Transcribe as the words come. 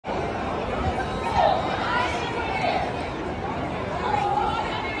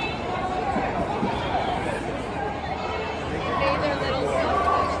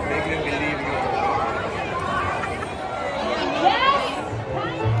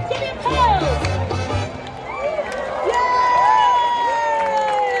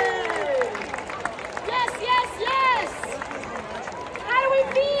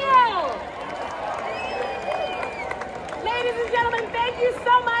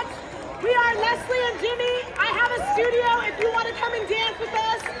We are Leslie and Jimmy. I have a studio if you want to come and dance with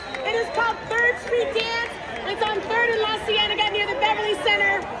us. It is called 3rd Street Dance. It's on 3rd and La Cienega near the Beverly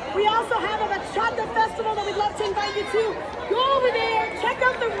Center. We also have a bachata festival that we'd love to invite you to. Go over there, check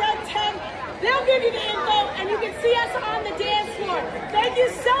out the red tent. They'll give you the info and you can see us on the dance floor. Thank you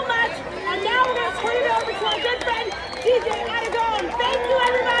so much. And now we're going to turn it over to our good friend, DJ Aragon. Thank you,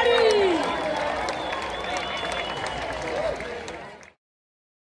 everybody.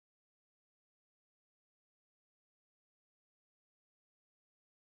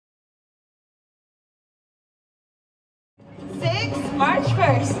 March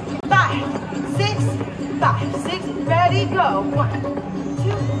 1st. 5, 6, 5, 6. Ready, go. 1,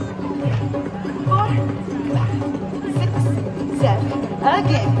 2, 3, 4, 5, 6, 7.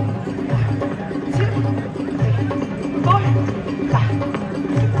 Again. 2, 3, 4, 5.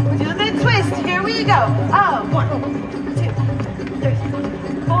 Do the twist. Here we go. 1, 2, 3,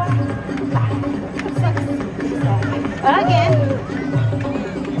 4, 5, 6, 7. Again.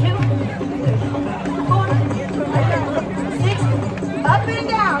 Up and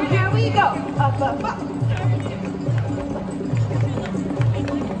down, here we go. Up, up, up.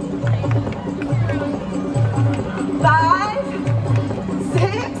 5,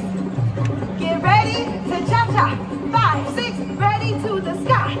 6. Get ready to cha-cha. 5, 6. Ready to the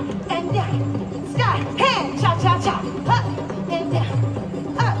sky and down. Sky, hand, cha-cha-cha. Up and down.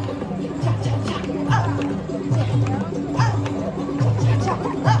 Up, cha-cha-cha. Up, down. Up, cha-cha-cha.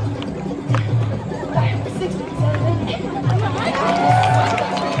 Up. 5, 6, 7, 8.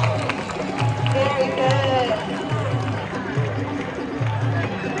 Very good.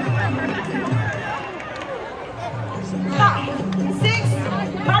 5, 6,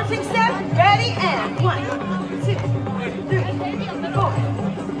 marching step, ready, and 1, 2, 3, 4,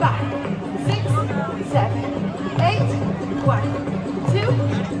 5, 6, 7, 8, 1, 2,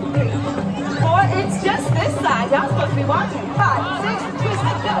 3, 4. It's just this side. Y'all supposed to be watching. 5, 6, twist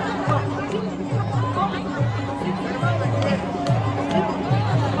it, go. 1, 2, 4, 6, 8,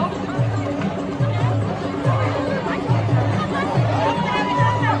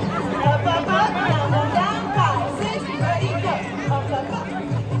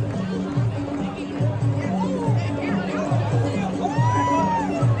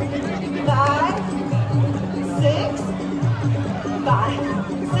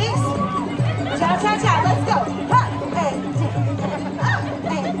 cha-cha-cha, let's go. Up and down. Up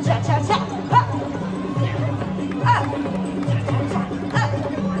and cha-cha-cha. Up. Up. Cha-cha-cha. Up.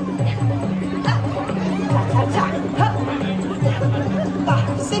 Up. Cha-cha-cha. Up.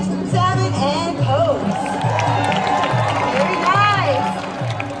 5, 6, 7, and pose. Very nice.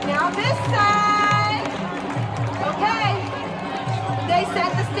 Now this side. Okay. They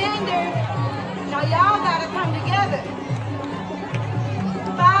set the standard. Now y'all gotta come together.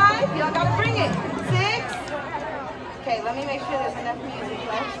 5, y'all gotta bring it. 6. Okay, let me make sure there's enough music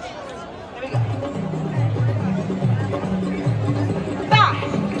left. Here we go. 5,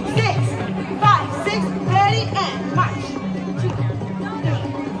 6, 5, 6, ready, and march. 2, 3,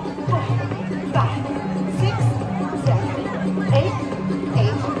 4, 5, 6, 7, 8,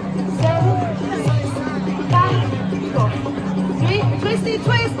 7, 6, 5, 4, 3. Twisty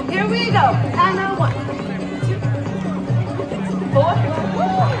twist. Here we go. And a 1, 2, 4,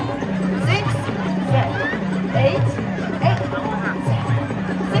 6, 7, 8, 7,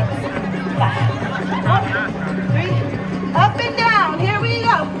 6, 5, 4, 3. Up and down. Here we go.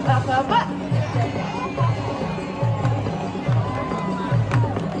 Up, up, up.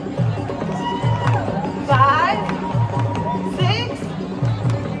 5, 6,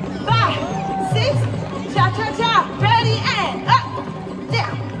 5, 6. Cha-cha-cha. Ready, and up,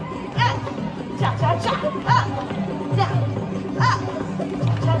 down, up. Cha-cha-cha. Up, down, up.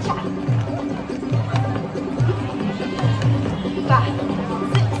 Cha-cha-cha.